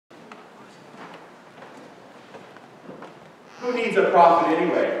Who needs a prophet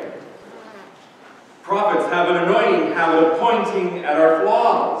anyway? Prophets have an annoying habit of pointing at our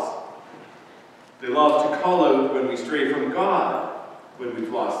flaws. They love to call out when we stray from God, when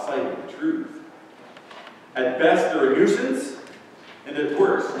we've lost sight of the truth. At best, they're a nuisance, and at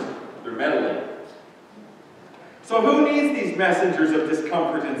worst, they're meddling. So who needs these messengers of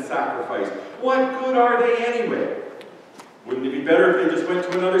discomfort and sacrifice? What good are they anyway? Wouldn't it be better if they just went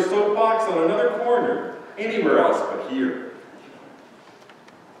to another soapbox on another corner, anywhere else but here?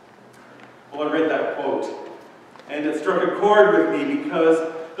 Well, I read that quote, and it struck a chord with me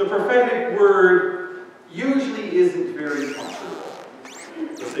because the prophetic word usually isn't very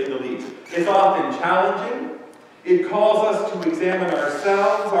comfortable, to say the least. It's often challenging. It calls us to examine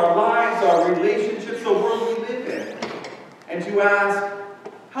ourselves, our lives, our relationships, the world we live in, and to ask,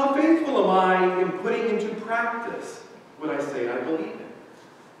 how faithful am I in putting into practice what I say I believe in?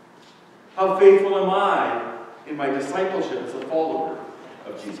 How faithful am I in my discipleship as a follower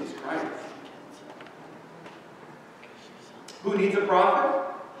of Jesus Christ? Who needs a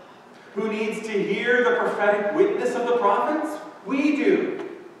prophet? Who needs to hear the prophetic witness of the prophets? We do.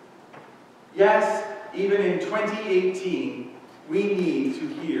 Yes, even in 2018, we need to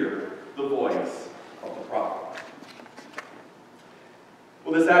hear the voice of the prophet.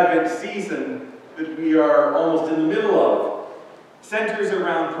 Well, this Advent season that we are almost in the middle of centers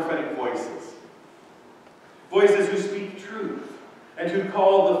around prophetic voices. Voices who speak truth and who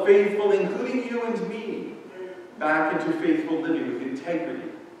call the faithful, including you and me, back into faithful living with integrity.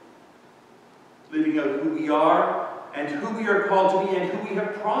 Living out who we are and who we are called to be and who we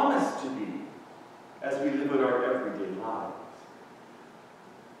have promised to be as we live out our everyday lives.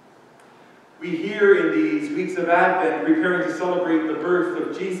 We hear in these weeks of Advent, preparing to celebrate the birth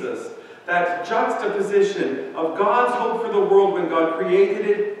of Jesus, that juxtaposition of God's hope for the world when God created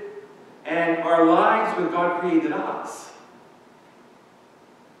it and our lives when God created us,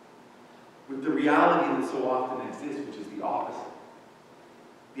 with the reality that so often exists, which is the opposite.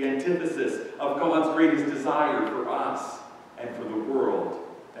 The antithesis of God's greatest desire for us and for the world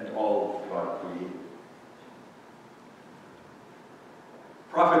and all that God created.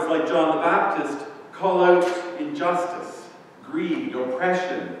 Prophets like John the Baptist call out injustice, greed,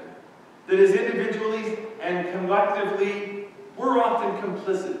 oppression, that as individually and collectively we're often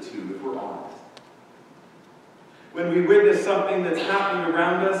complicit to, if we're honest. When we witness something that's happening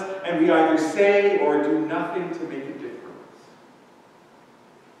around us and we either say or do nothing to make a difference.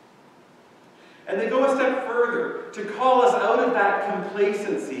 And they go a step further to call us out of that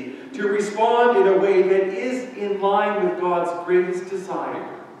complacency to respond in a way that is in line with God's greatest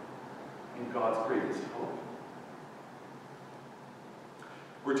desire and God's greatest hope.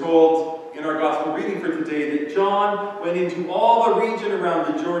 We're told in our gospel reading for today that John went into all the region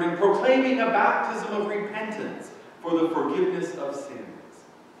around the Jordan proclaiming a baptism of repentance for the forgiveness of sins,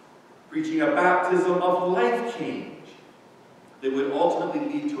 preaching a baptism of life change that would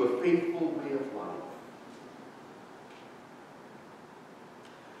ultimately lead to a faithful way of life.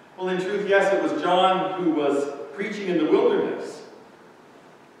 Well, in truth, yes, it was John who was preaching in the wilderness,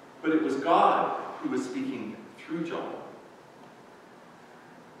 but it was God who was speaking through John.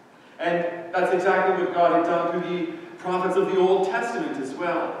 And that's exactly what God had done through the prophets of the Old Testament as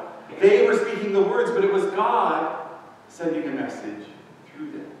well. They were speaking the words, but it was God sending a message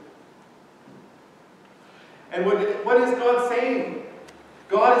through them. And what is God saying?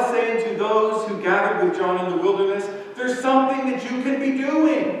 God is saying to those who gathered with John in the wilderness, there's something that you can be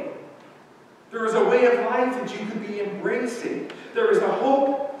doing. There is a way of life that you could be embracing. There is a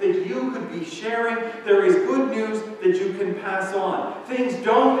hope that you could be sharing. There is good news that you can pass on. Things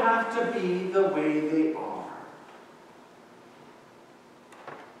don't have to be the way they are.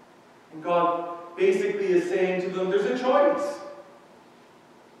 And God basically is saying to them, there's a choice.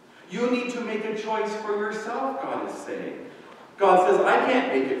 You need to make a choice for yourself, God is saying. God says, I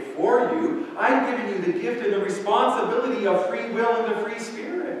can't make it for you. I've given you the gift and the responsibility of free will and the free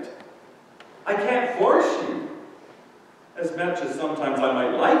spirit. I can't force you, as much as sometimes I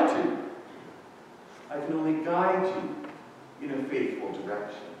might like to. I can only guide you in a faithful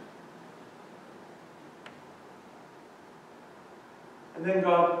direction. And then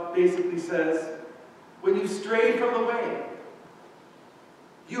God basically says, when you stray from the way,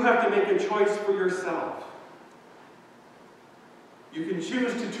 you have to make a choice for yourself. You can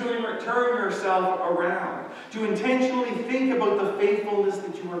choose to turn yourself around, to intentionally think about the faithfulness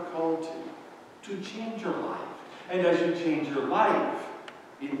that you are called to change your life. And as you change your life,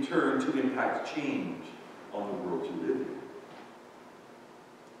 in turn to impact change on the world you live in.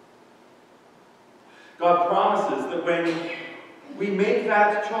 God promises that when we make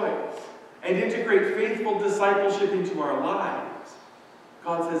that choice, and integrate faithful discipleship into our lives,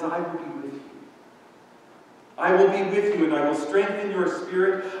 God says, I will be with you. I will be with you, and I will strengthen your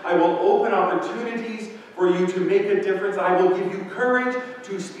spirit. I will open opportunities for you to make a difference. I will give you courage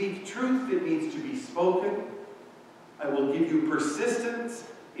to speak truth that needs to be spoken. I will give you persistence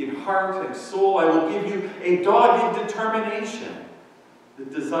in heart and soul. I will give you a dogged determination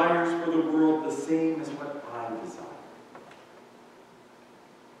that desires for the world the same as what I desire.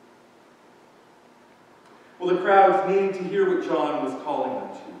 Well, the crowds needed to hear what John was calling them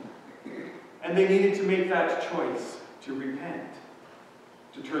to. And they needed to make that choice to repent,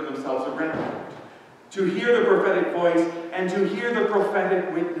 to turn themselves around, to hear the prophetic voice, and to hear the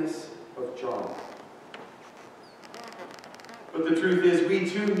prophetic witness of John. But the truth is, we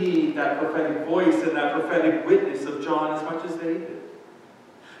too need that prophetic voice and that prophetic witness of John as much as they did.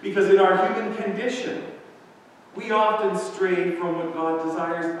 Because in our human condition, we often stray from what God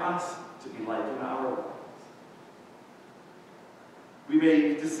desires us to be like in our lives. We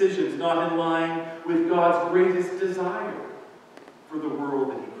make decisions not in line with God's greatest desire for the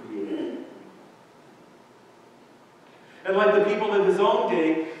world that He created. And like the people of His own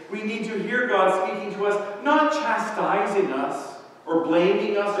day, we need to hear God speaking to us, not chastising us, or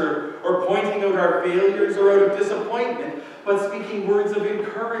blaming us, or pointing out our failures, or out of disappointment, but speaking words of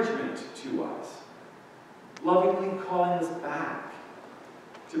encouragement to us, lovingly calling us back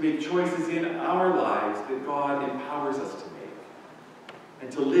to make choices in our lives that God empowers us to make,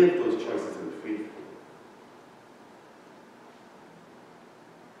 and to live those choices in faith.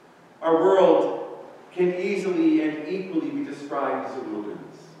 Our world can easily and equally be described as a wilderness.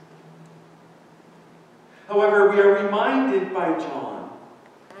 However, we are reminded by John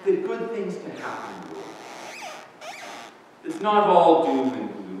that good things can happen in the world. It's not all doom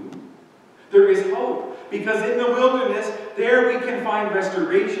and gloom. There is hope, because in the wilderness, there we can find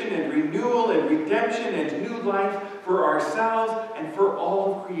restoration and renewal and redemption and new life for ourselves and for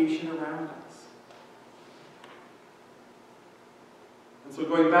all of creation around us. And so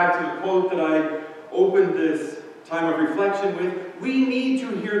going back to the quote that I opened this time of reflection with, we need to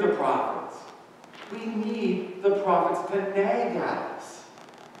hear the prophets. We need the prophets to nag at us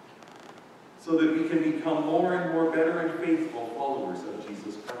so that we can become more and more better and faithful followers of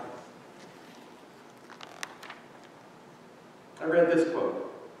Jesus Christ. I read this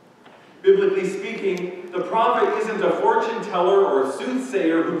quote. Biblically speaking, the prophet isn't a fortune teller or a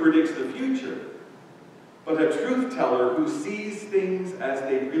soothsayer who predicts the future, but a truth teller who sees things as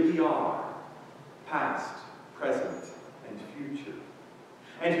they really are, past, present, and future,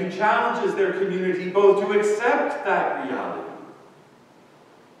 and who challenges their community both to accept that reality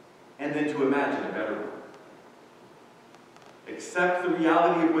and then to imagine a better one. Accept the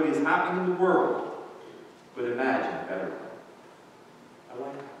reality of what is happening in the world, but imagine a better one. I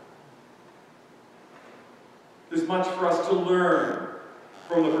like that. There's much for us to learn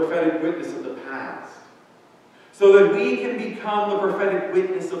from the prophetic witness of the past, so that we can become the prophetic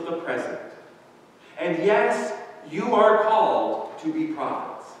witness of the present. And yes, you are called to be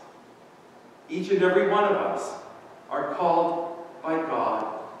prophets. Each and every one of us are called by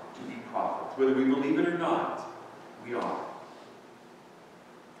God to be prophets. Whether we believe it or not, we are.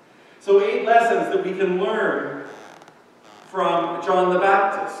 So 8 lessons that we can learn from John the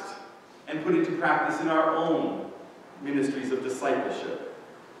Baptist and put into practice in our own ministries of discipleship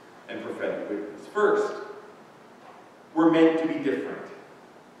and prophetic witness. First, we're meant to be different.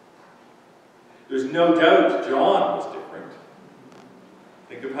 There's no doubt John was different.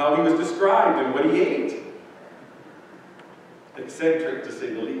 Think of how he was described and what he ate. Eccentric, to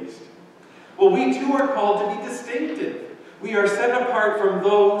say the least. Well, we too are called to be distinctive. We are set apart from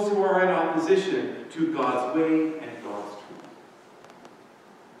those who are in opposition to God's way and God's truth.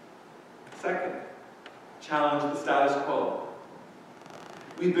 Second, challenge the status quo.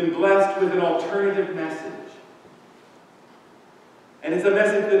 We've been blessed with an alternative message. And it's a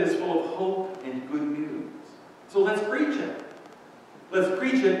message that is full of hope and good news. So let's preach it. Let's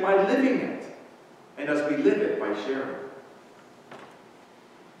preach it by living it. And as we live it, by sharing it.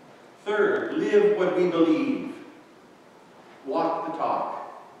 Third, live what we believe. Walk the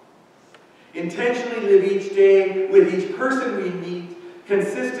talk. Intentionally live each day with each person we meet,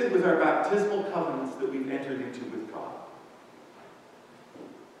 consistent with our baptismal covenants that we've entered into with God.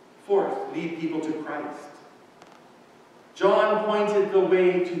 Fourth, lead people to Christ. John pointed the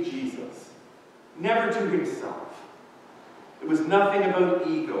way to Jesus, never to himself. It was nothing about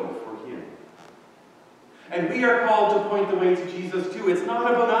ego for him. And we are called to point the way to Jesus too. It's not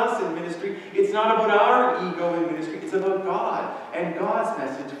about us in ministry. It's not about our ego in ministry. It's about God and God's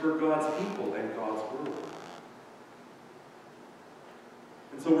message for God's people and God's world.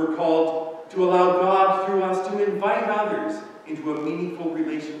 And so we're called to allow God through us to invite others into a meaningful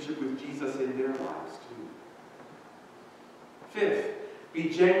relationship with Jesus in their lives too. Fifth, be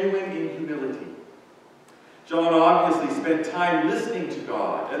genuine in humility. John obviously spent time listening to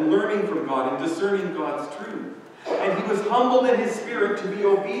God and learning from God and discerning God's truth. And he was humbled in his spirit to be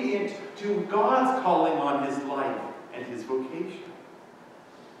obedient to God's calling on his life and his vocation.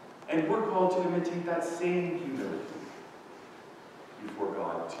 And we're called to imitate that same humility before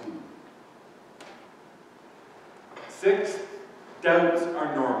God too. Sixth, doubts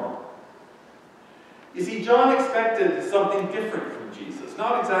are normal. You see, John expected something different from Jesus.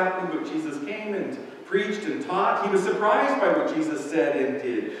 Not exactly what Jesus came and preached and taught. He was surprised by what Jesus said and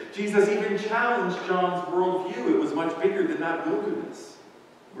did. Jesus even challenged John's worldview. It was much bigger than that wilderness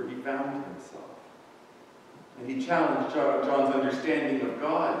where he found himself. And he challenged John's understanding of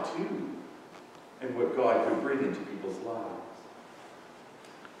God too, and what God could bring into people's lives.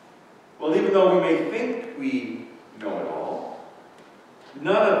 Well, even though we may think we know it all,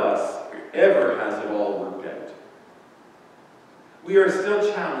 none of us ever has it all worked out. We are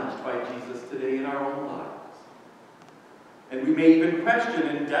still challenged by Jesus today in our own lives. And we may even question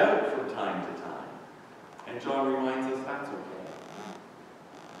and doubt from time to time. And John reminds us that's okay.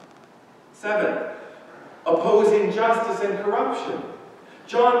 7, oppose injustice and corruption.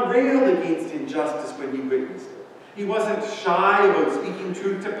 John railed against injustice when he witnessed it. He wasn't shy about speaking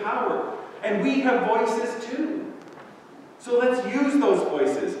truth to power. And we have voices too. So let's use those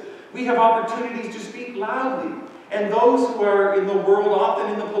voices. We have opportunities to speak loudly. And those who are in the world,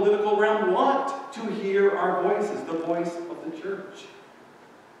 often in the political realm, want to hear our voices, the voice of the church.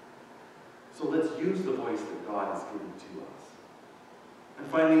 So let's use the voice that God has given to us. And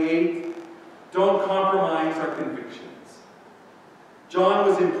finally, 8, don't compromise our convictions. John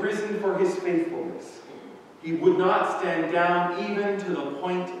was imprisoned for his faithfulness. He would not stand down even to the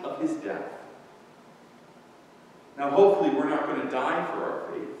point of his death. Now, hopefully, we're not going to die for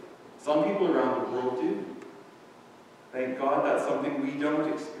our faith. Some people around the world do. Thank God that's something we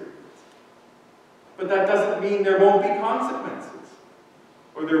don't experience. But that doesn't mean there won't be consequences,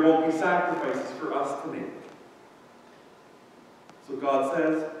 or there won't be sacrifices for us to make. So God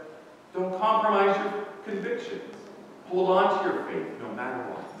says, don't compromise your convictions. Hold on to your faith no matter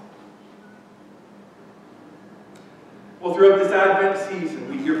what. Well, throughout this Advent season,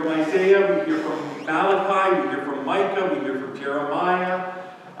 we hear from Isaiah, we hear from Malachi, we hear from Micah, we hear from Jeremiah,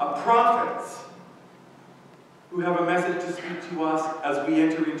 prophets who have a message to speak to us as we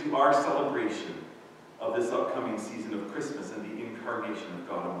enter into our celebration of this upcoming season of Christmas and the incarnation of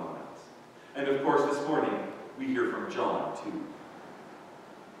God among us. And of course, this morning, we hear from John too.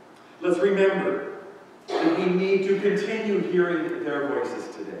 Let's remember that we need to continue hearing their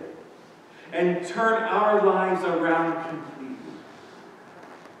voices today and turn our lives around completely.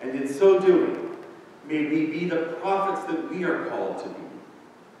 And in so doing, may we be the prophets that we are called to be,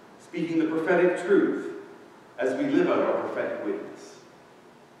 speaking the prophetic truth as we live out our prophetic witness.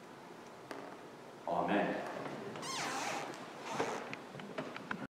 Amen.